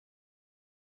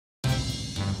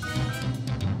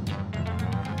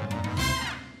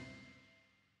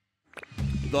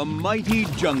The mighty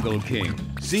Jungle King,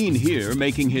 seen here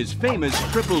making his famous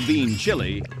triple bean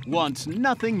chili, wants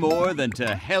nothing more than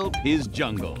to help his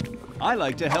jungle. I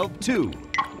like to help too.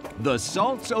 The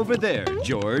salt's over there,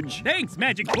 George. Thanks,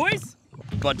 Magic Voice.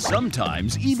 But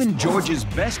sometimes, even George's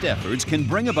best efforts can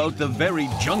bring about the very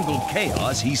jungle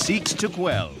chaos he seeks to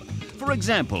quell. For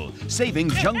example, saving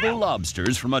jungle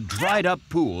lobsters from a dried-up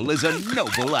pool is a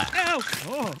noble act. Ow!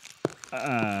 Oh.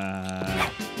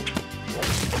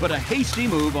 But a hasty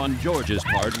move on George's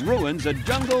part ruins a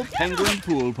jungle penguin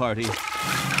pool party.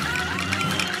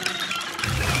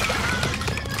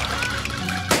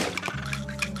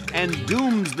 And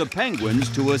dooms the penguins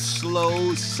to a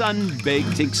slow,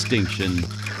 sun-baked extinction.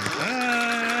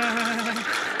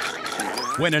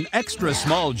 When an extra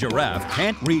small giraffe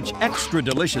can't reach extra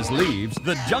delicious leaves,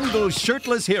 the jungle's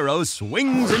shirtless hero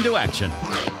swings into action.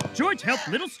 George, help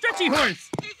little stretchy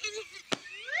horse.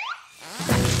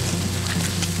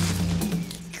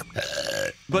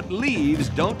 But leaves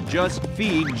don't just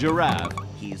feed giraffe.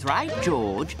 He's right,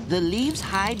 George. The leaves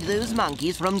hide those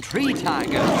monkeys from tree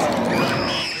tigers.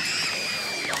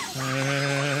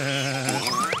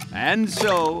 And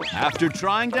so, after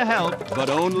trying to help, but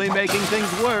only making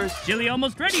things worse... Chili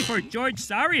almost ready for George.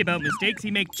 Sorry about mistakes. He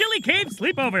make Chili Cave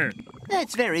sleepover.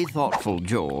 That's very thoughtful,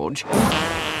 George.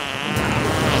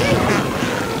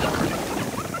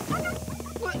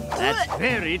 That's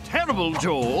very terrible,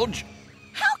 George.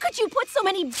 How could you put so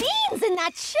many beans in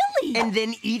that chili? And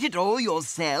then eat it all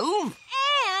yourself?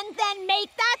 And then make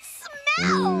that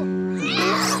smell!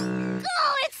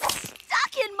 Oh, it's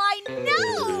stuck in my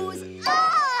nose!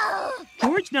 Oh!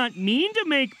 George not mean to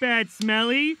make bad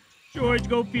smelly. George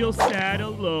go feel sad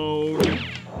alone.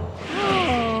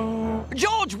 Oh.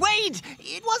 George, wait!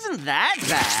 It wasn't that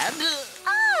bad.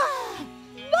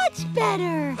 Much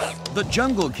better. The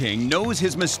Jungle King knows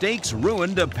his mistakes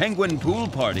ruined a penguin pool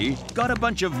party, got a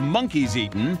bunch of monkeys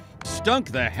eaten,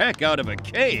 stunk the heck out of a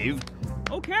cave.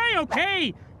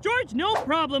 Okay. George, no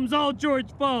problem's all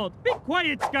George's fault. Be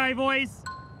quiet, Sky Voice.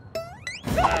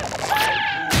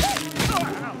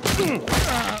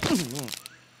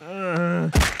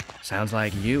 Sounds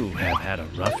like you have had a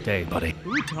rough day, buddy.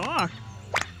 Who talk?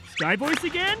 Sky Voice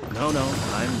again? No,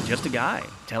 I'm just a guy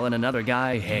telling another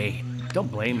guy, hey, don't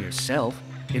blame yourself.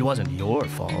 It wasn't your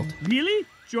fault. Really?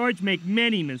 George make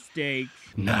many mistakes.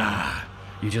 Nah,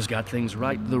 you just got things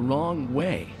right the wrong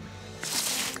way.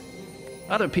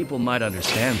 Other people might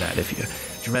understand that if you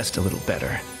dressed a little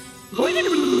better.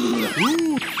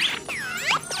 Ooh.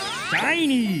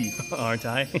 Shiny! Aren't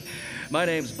I? My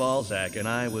name's Balzac, and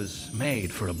I was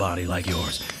made for a body like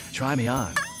yours. Try me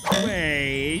on.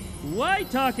 Wait, why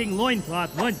Talking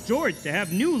Loincloth want George to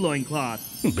have new loincloth?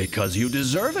 Because you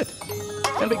deserve it.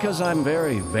 And because I'm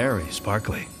very, very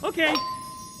sparkly. Okay.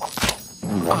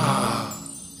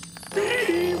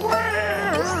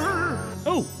 Beware!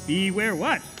 Oh, beware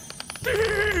what?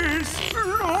 This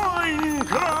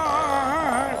loincloth!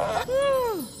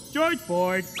 George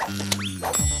bored.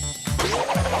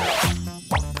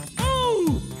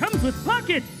 Oh, comes with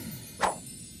pocket.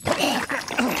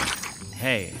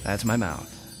 Hey, that's my mouth.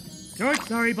 George,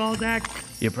 sorry, Balzac.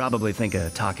 You probably think a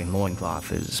talking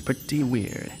loincloth is pretty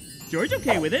weird. George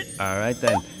okay with it. All right,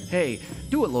 then. Hey,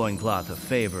 do a loincloth a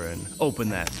favor and open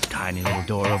that tiny little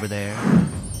door over there.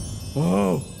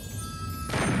 Whoa.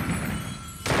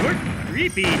 George,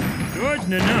 creepy. George,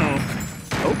 no.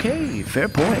 Okay, fair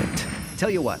point.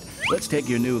 Tell you what, let's take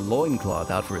your new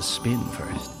loincloth out for a spin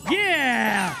first.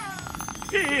 Yeah!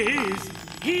 Is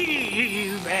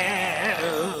he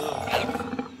well?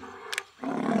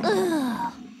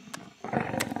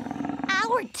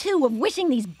 Hour 2 of wishing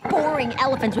these boring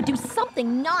elephants would do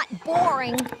something not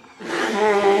boring.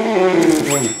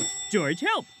 George,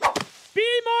 help!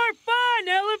 Be more fun,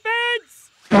 elephants!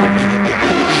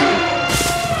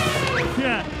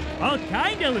 Yeah, all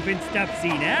kind elephant stuff see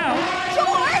now.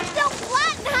 George, they'll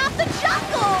flatten half the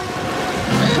jungle!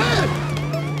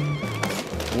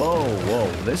 Whoa,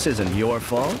 this isn't your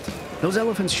fault. Those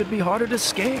elephants should be harder to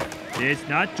scare. It's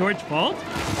not George's fault?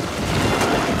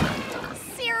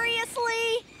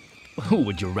 Seriously? Who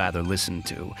would you rather listen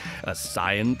to? A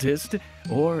scientist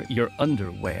or your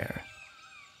underwear?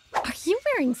 Are you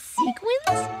wearing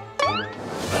sequins?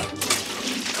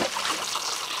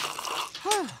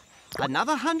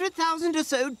 Another 100,000 or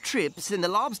so trips, and the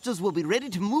lobsters will be ready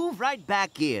to move right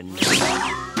back in.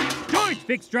 George,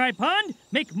 fix dry pond.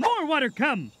 Make more water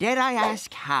come. Dare I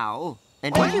ask how?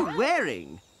 And what are you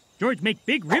wearing? George, make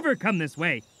big river come this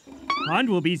way. Pond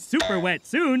will be super wet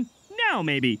soon. Now,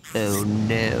 maybe. Oh,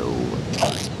 no.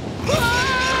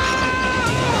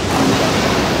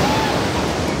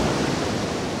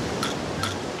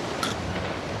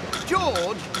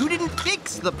 George,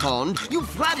 the pond. You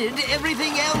flooded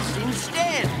everything else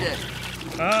instead.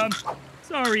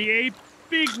 Sorry, Ape.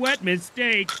 Big wet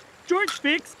mistake. George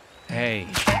fixed. Hey,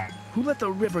 who let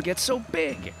the river get so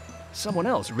big? Someone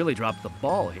else really dropped the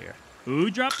ball here.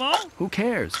 Who dropped ball? Who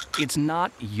cares? It's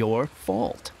not your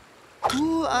fault.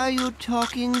 Who are you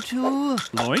talking to?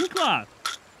 Loincloth.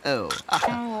 Oh,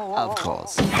 of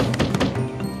course.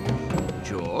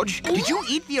 George, did you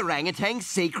eat the orangutan's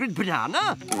sacred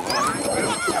banana?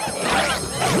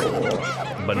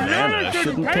 Banana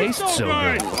shouldn't taste so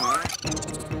good.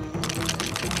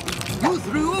 You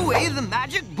threw away the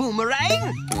magic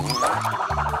boomerang?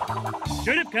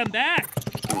 Should have come back.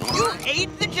 You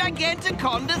ate the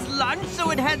Giganticonda's lunch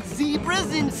so it had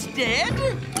zebras instead?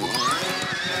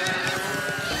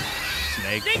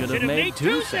 Snake They should have made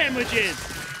two sandwiches.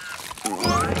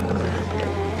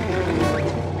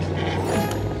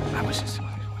 I was just...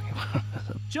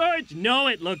 George, know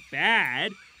it looked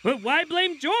bad, but why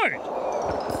blame George?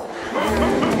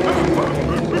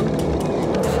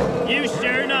 You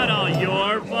sure not all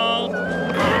your fault?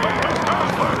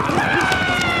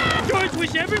 George,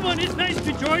 wish everyone is nice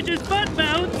to George's butt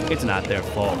mouth. It's not their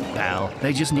fault, pal.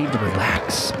 They just need to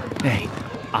relax. Hey,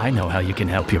 I know how you can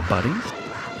help your buddies.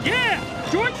 Yeah,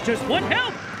 George just want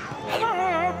help.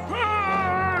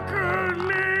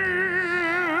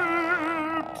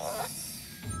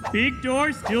 Big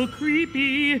door still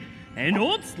creepy, and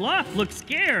old sloth looks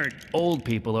scared. Old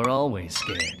people are always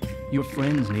scared. Your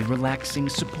friends need relaxing,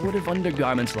 supportive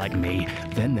undergarments like me.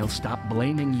 Then they'll stop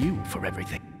blaming you for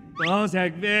everything. Balls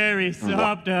act very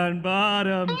soft on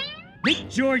bottom. Make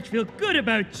George feel good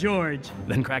about George.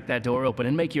 Then crack that door open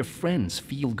and make your friends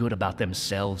feel good about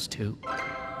themselves, too.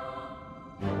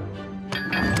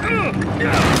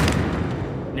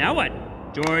 Now what?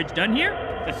 George done here?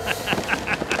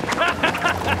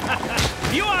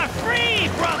 You are free,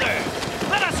 brother!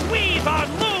 Let us weave our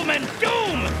loom and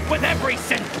doom with every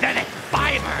synthetic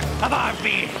fiber of our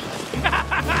being!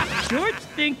 George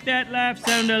think that laugh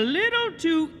sound a little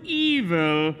too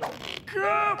evil.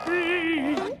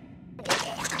 Copy!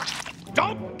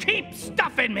 Don't keep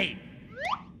stuffing me!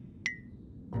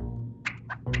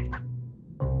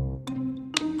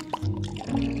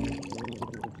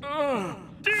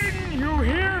 Didn't you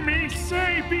hear me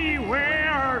say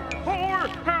beware or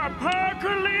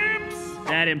apocalypse?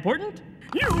 That important?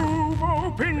 You've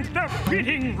opened the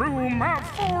fitting room of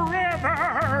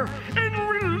forever and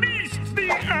released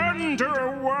the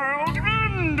underworld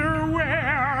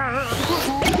underwear.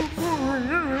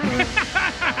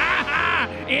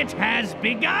 It has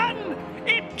begun!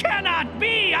 It cannot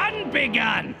be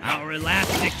unbegun! Our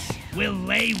elastics will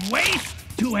lay waste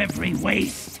to every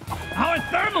waste. Our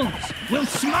thermals will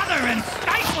smother and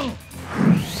stifle.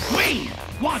 We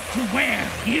want to wear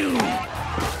you.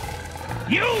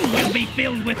 You will be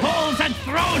filled with holes and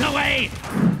thrown away.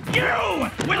 You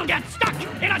will get stuck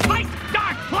in a tight,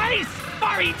 dark place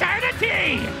for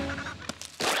eternity.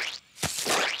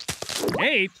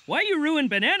 Hey, why you ruin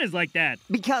bananas like that?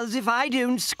 Because if I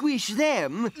don't squish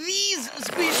them, these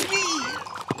squish me.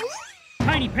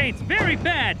 Tiny paint's very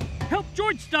bad. Help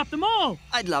George stop them all.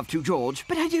 I'd love to, George,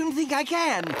 but I don't think I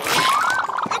can.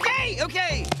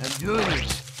 Okay, I'm doing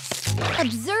it.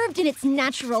 Observed in its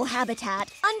natural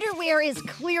habitat, underwear is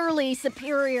clearly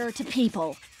superior to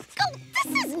people. Oh,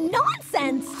 this is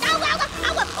nonsense!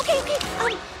 Okay.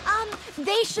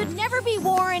 They should never be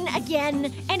worn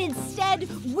again, and instead,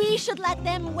 we should let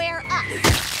them wear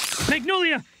us.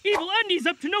 Magnolia, evil undies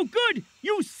up to no good.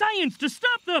 Use science to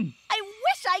stop them. I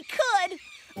wish I could.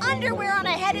 Underwear on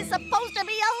a head is supposed to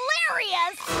be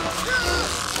hilarious.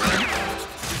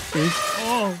 It's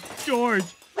all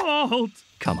George's fault.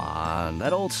 Come on,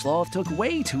 that old sloth took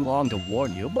way too long to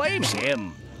warn you. Blame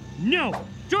him. No,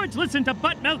 George listened to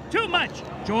Buttmouth too much.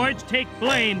 George, take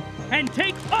blame and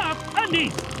take off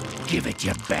undies. Give it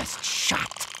your best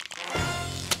shot.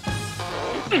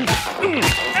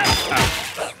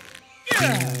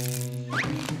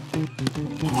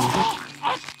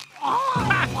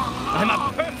 I'm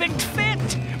a perfect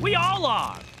fit. We all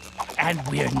are. And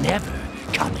we're never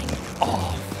coming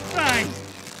off. Fine.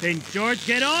 Then George,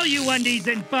 get all you undies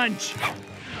in bunch.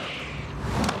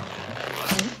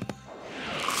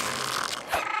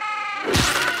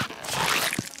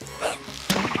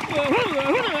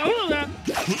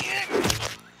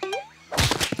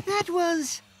 That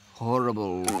was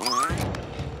horrible.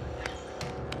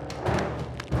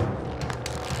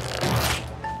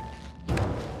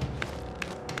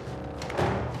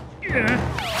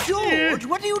 George,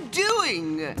 what are you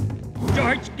doing?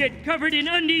 George, get covered in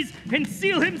undies and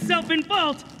seal himself in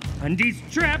vault. Undies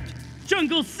trapped,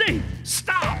 jungle safe.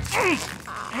 Stop!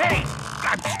 Hey,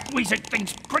 I'm squeezing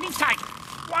things pretty tight.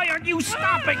 Why aren't you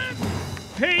stopping?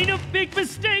 Pain of big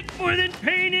mistake more than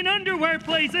pain in underwear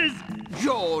places.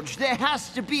 George, there has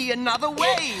to be another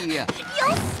way. You'll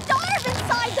starve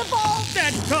inside the vault.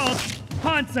 That's called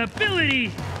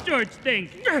responsibility, George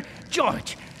thinks.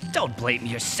 George, don't blame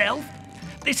yourself.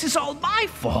 This is all my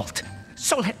fault.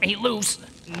 So let me loose.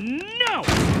 No!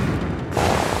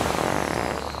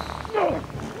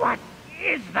 What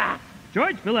is that?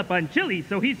 George fill up on chili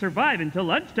so he survive until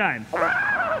lunchtime.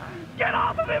 Get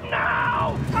off of him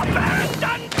now!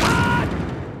 Abandon God!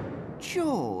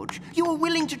 George, you were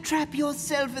willing to trap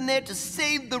yourself in there to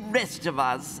save the rest of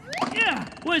us. Yeah,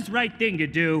 was right thing to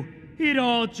do. It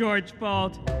all George's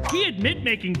fault. He admit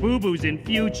making boo-boos in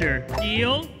future.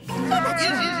 Deal?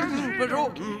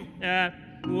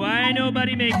 Why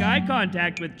nobody make eye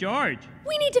contact with George?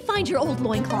 We need to find your old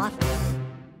loincloth.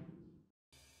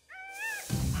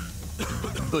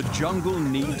 The jungle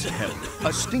needs help.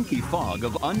 A stinky fog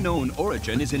of unknown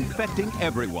origin is infecting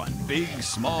everyone. Big,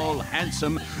 small,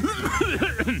 handsome,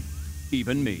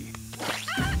 even me.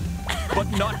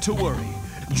 But not to worry.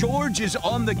 George is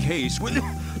on the case with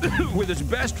his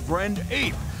best friend,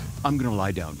 Ape. I'm gonna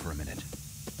lie down for a minute.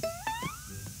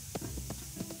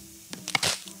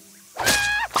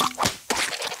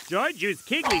 George used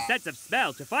Kigley sense of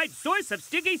smell to find source of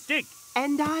stinky stink.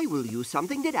 And I will use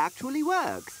something that actually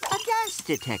works. A gas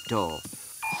detector.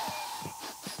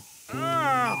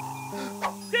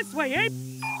 This way, Ape.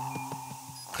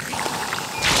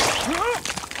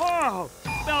 Oh,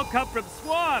 smell come from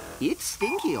swamp. It's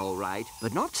stinky, all right,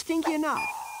 but not stinky enough.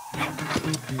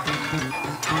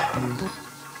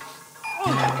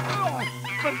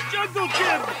 From Jungle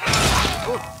Gym.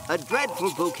 Oh, a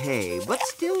dreadful bouquet, but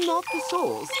still not the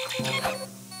source.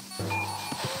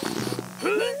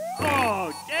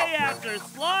 Oh, day after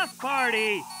sloth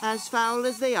party. As foul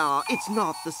as they are, it's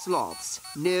not the sloths.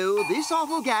 No, this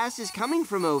awful gas is coming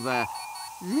from over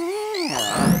there.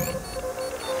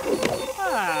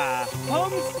 Ah,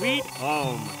 home sweet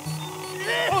home.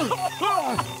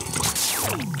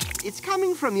 It's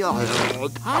coming from your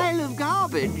pile of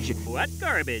garbage. What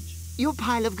garbage? Your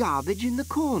pile of garbage in the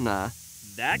corner.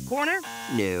 That corner?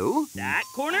 No. That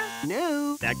corner?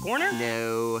 No. That corner?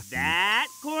 No. That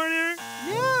corner?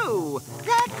 No.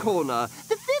 That corner.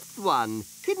 The fifth one.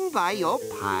 Hidden by your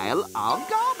pile of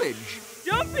garbage.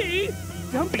 Dumpy!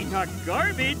 Dumpy not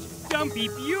garbage. Dumpy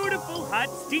beautiful, hot,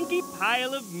 stinky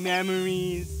pile of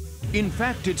memories. In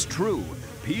fact, it's true.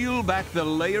 Peel back the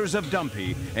layers of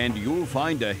Dumpy, and you'll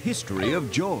find a history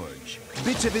of George.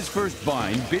 Bits of his first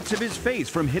vine, bits of his face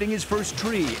from hitting his first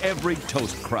tree, every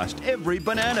toast crust, every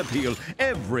banana peel,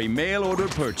 every mail-order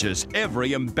purchase,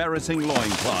 every embarrassing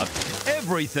loincloth,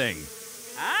 everything.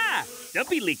 Ah,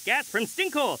 Dumpy leaked gas from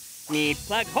stinkhole. Need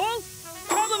plug holes?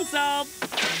 Problem solved.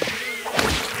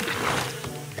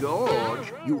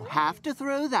 George, you have to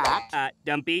throw that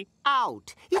Dumpy.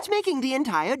 out. It's making the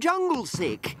entire jungle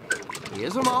sick.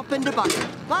 Here's a mop and a bucket,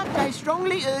 but I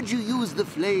strongly urge you use the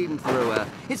flamethrower.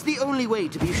 It's the only way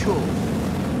to be sure.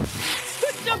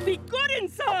 But Dumpy good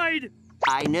inside!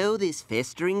 I know this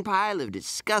festering pile of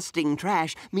disgusting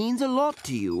trash means a lot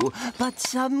to you, but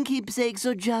some keepsakes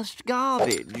are just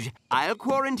garbage. I'll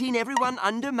quarantine everyone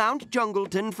under Mount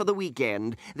Jungleton for the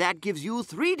weekend. That gives you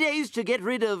 3 days to get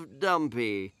rid of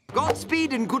Dumpy.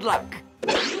 Godspeed and good luck.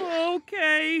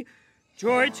 Okay.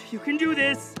 George, you can do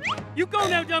this. You go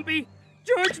now, Dumpy.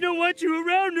 George don't want you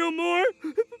around no more.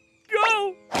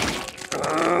 Go!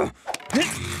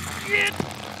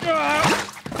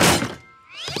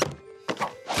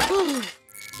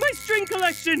 My string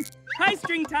collection! High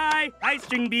string tie, high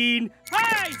string bean,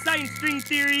 high science string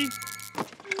theory.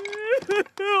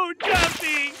 Oh,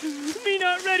 Dumpy! Me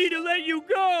not ready to let you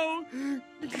go.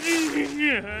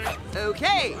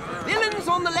 Okay, villains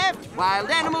on the left, wild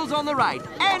animals on the right.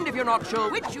 And if you're not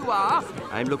sure which you are,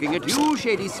 I'm looking at you,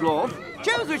 Shady Sloth.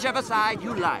 Choose whichever side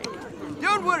you like.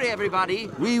 Don't worry, everybody.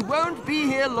 We won't be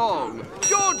here long.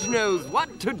 George knows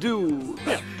what to do.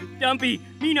 Dumpy,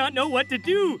 me not know what to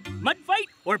do. Mud fight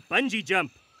or bungee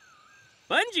jump?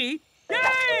 Bungee?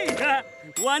 Yay!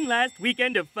 One last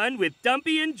weekend of fun with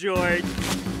Dumpy and George.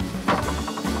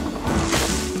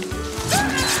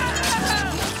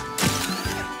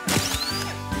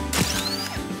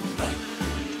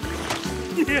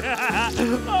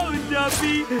 Oh,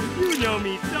 Dumpy, you know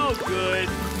me so good.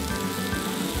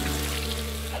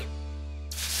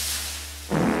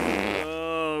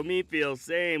 Oh, me feel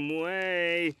same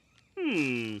way.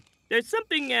 There's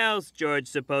something else George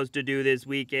supposed to do this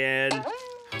weekend.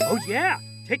 Oh, yeah,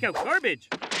 take out garbage.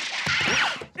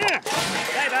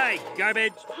 Bye-bye,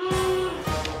 garbage.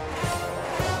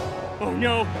 Oh,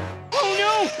 no. Oh,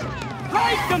 no.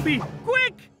 Hide, Dumpy,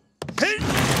 quick.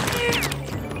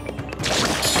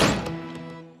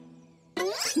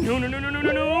 No, no, no, no, no,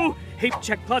 no, no! Ape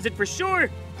check closet for sure!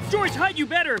 George, hide you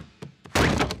better!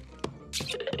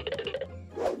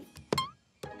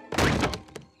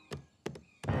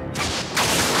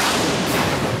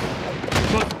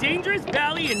 Most dangerous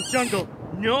valley in jungle.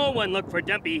 No one look for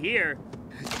Dumpy here.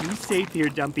 Be safe here,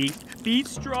 Dumpy. Be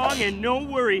strong and no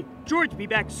worry. George be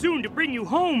back soon to bring you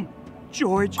home.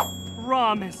 George,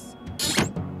 promise.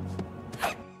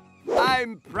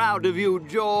 I'm proud of you,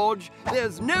 George.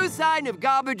 There's no sign of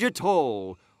garbage at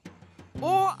all.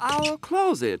 Or our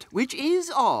closet, which is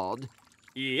odd.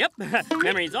 Yep,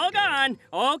 memory's all gone.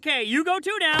 Okay, you go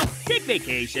too now. Take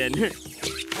vacation.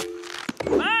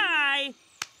 Bye!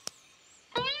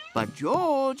 But,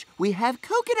 George, we have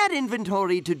coconut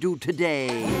inventory to do today.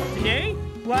 Today?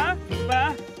 What?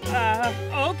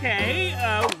 Okay,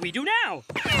 we do now.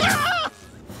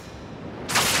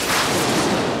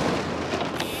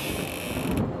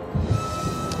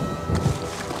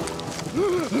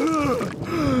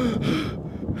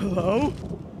 Hello?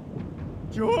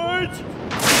 George?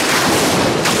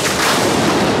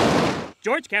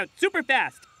 George, count super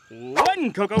fast.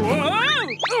 1 cocoa. Whoa!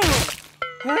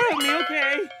 Oh, me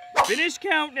okay. Finish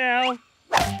count now.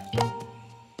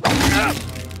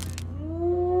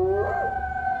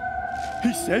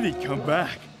 He said he'd come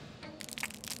back.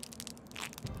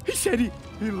 He said he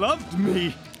loved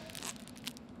me.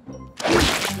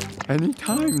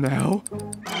 Anytime now.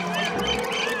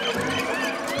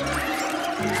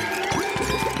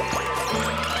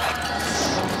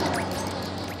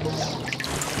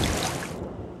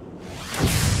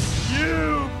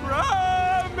 You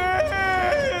promised!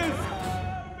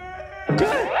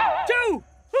 2!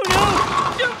 Oh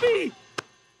no! Dumpy!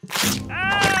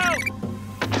 Ow!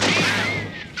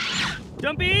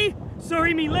 Dumpy!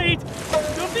 Sorry me late!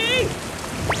 Dumpy!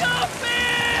 Dumpy!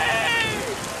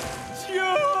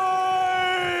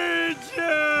 George!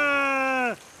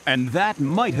 And that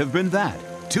might have been that.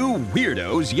 2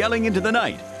 weirdos yelling into the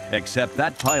night. Except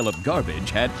that pile of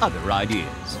garbage had other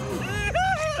ideas.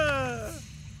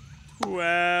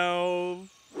 12.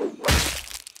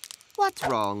 What's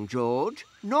wrong, George?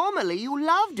 Normally, you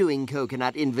love doing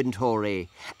coconut inventory.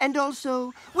 And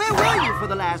also, where were you for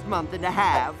the last month and a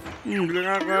half?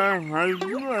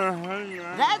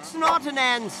 That's not an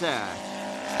answer.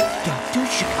 Dr.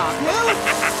 Chicago?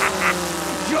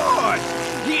 George,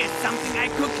 here's something I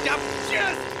cooked up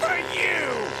just for you.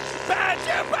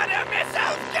 Badger butter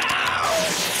mistletoe!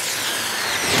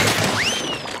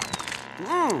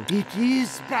 It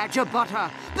is badger butter.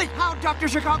 But how'd Dr.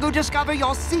 Chicago discover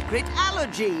your secret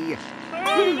allergy?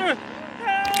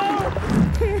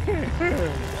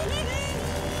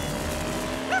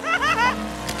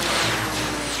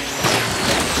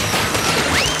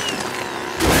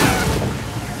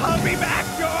 I'll be back,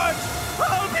 George!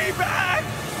 I'll be back!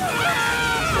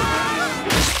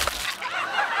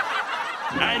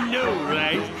 I know,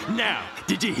 right? Now,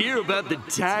 did you hear about the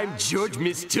time George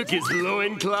mistook his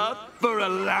loincloth for a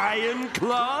lion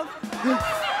cloth?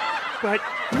 But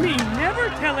me never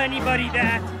tell anybody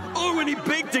that. Or when he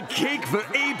baked a cake for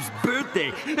Abe's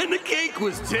birthday, and the cake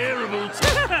was terrible.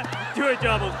 Do it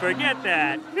doubles, forget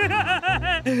that.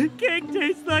 Cake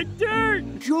tastes like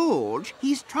dirt. George,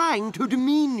 he's trying to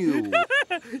demean you.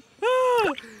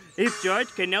 If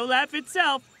George can no laugh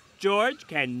itself, George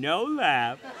can no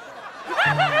laugh.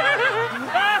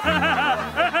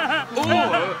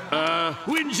 Or,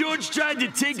 when George tried to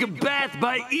take a bath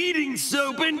by eating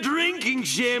soap and drinking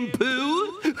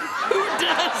shampoo. Who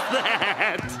does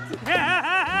that?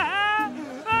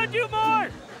 Oh, do more!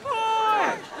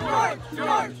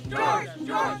 George!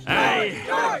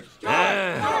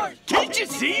 Can't you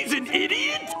see he's an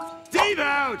idiot? Steve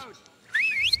out!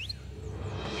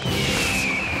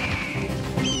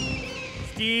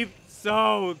 Steve,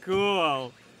 so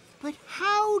cool. But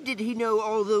how did he know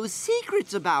all those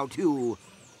secrets about you?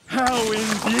 How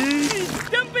indeed?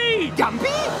 Dumpy! Dumpy?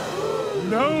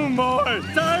 No more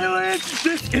silence!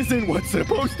 This isn't what's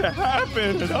supposed to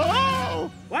happen at all!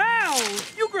 Wow,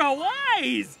 you grow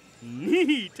wise.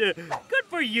 Neat. Good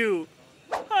for you.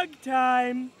 Hug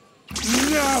time.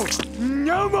 No!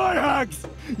 No more hugs!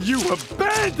 You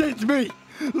abandoned me!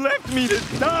 Left me to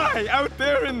die out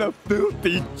there in the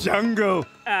filthy jungle!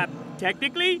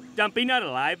 Technically, Dumpy not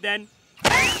alive then?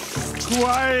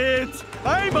 Quiet!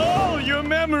 I'm all your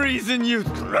memories and you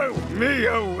throw me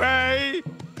away!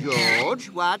 George,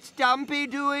 what's Dumpy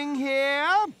doing here?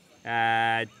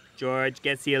 George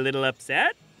gets he a little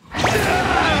upset? You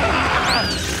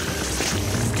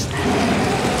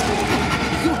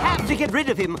have to get rid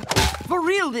of him. For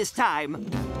real this time.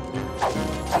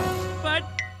 But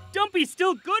Dumpy's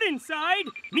still good inside.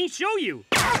 Me show you.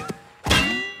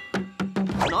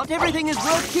 Not everything is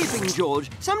worth keeping, George.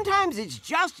 Sometimes it's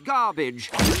just garbage.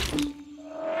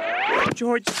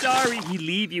 George, sorry he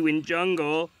leave you in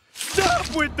jungle.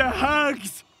 Stop with the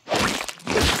hugs!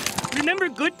 Remember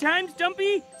good times,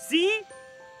 Dumpy? See?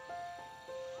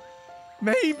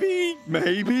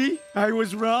 Maybe I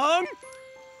was wrong.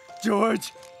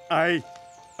 George, I'm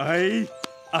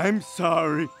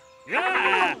sorry.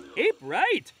 Ah, Ape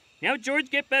right. Now George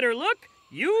get better look.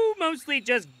 You mostly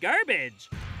just garbage.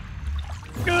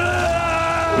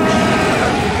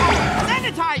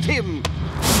 Sanitize him!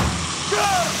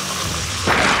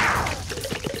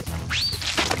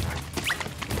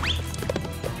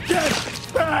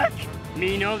 Get back!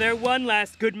 Me know there one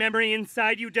last good memory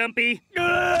inside you, Dumpy.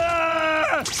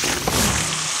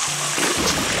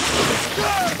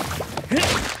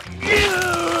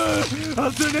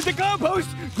 I'll turn into compost,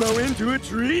 grow into a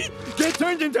tree, get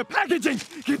turned into packaging,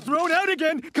 get thrown out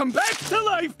again, come back to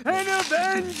life, and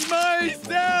avenge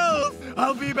myself!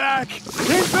 I'll be back in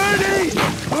 30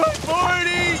 or 40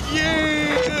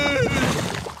 years!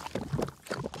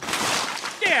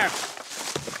 There.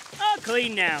 All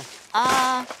clean now.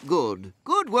 Good.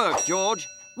 Good work, George.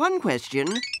 One question.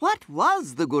 What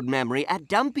was the good memory at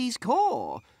Dumpy's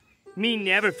core? Me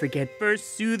never forget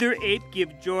first soother Ape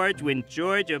give George when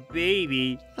George a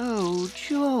baby. Oh,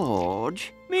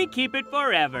 George. Me keep it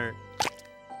forever.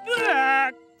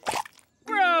 Ah,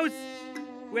 gross.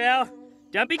 Well,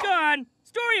 Dumpy gone.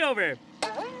 Story over.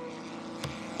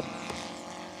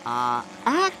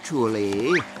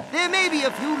 Actually, there may be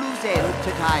a few loose ends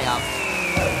to tie up.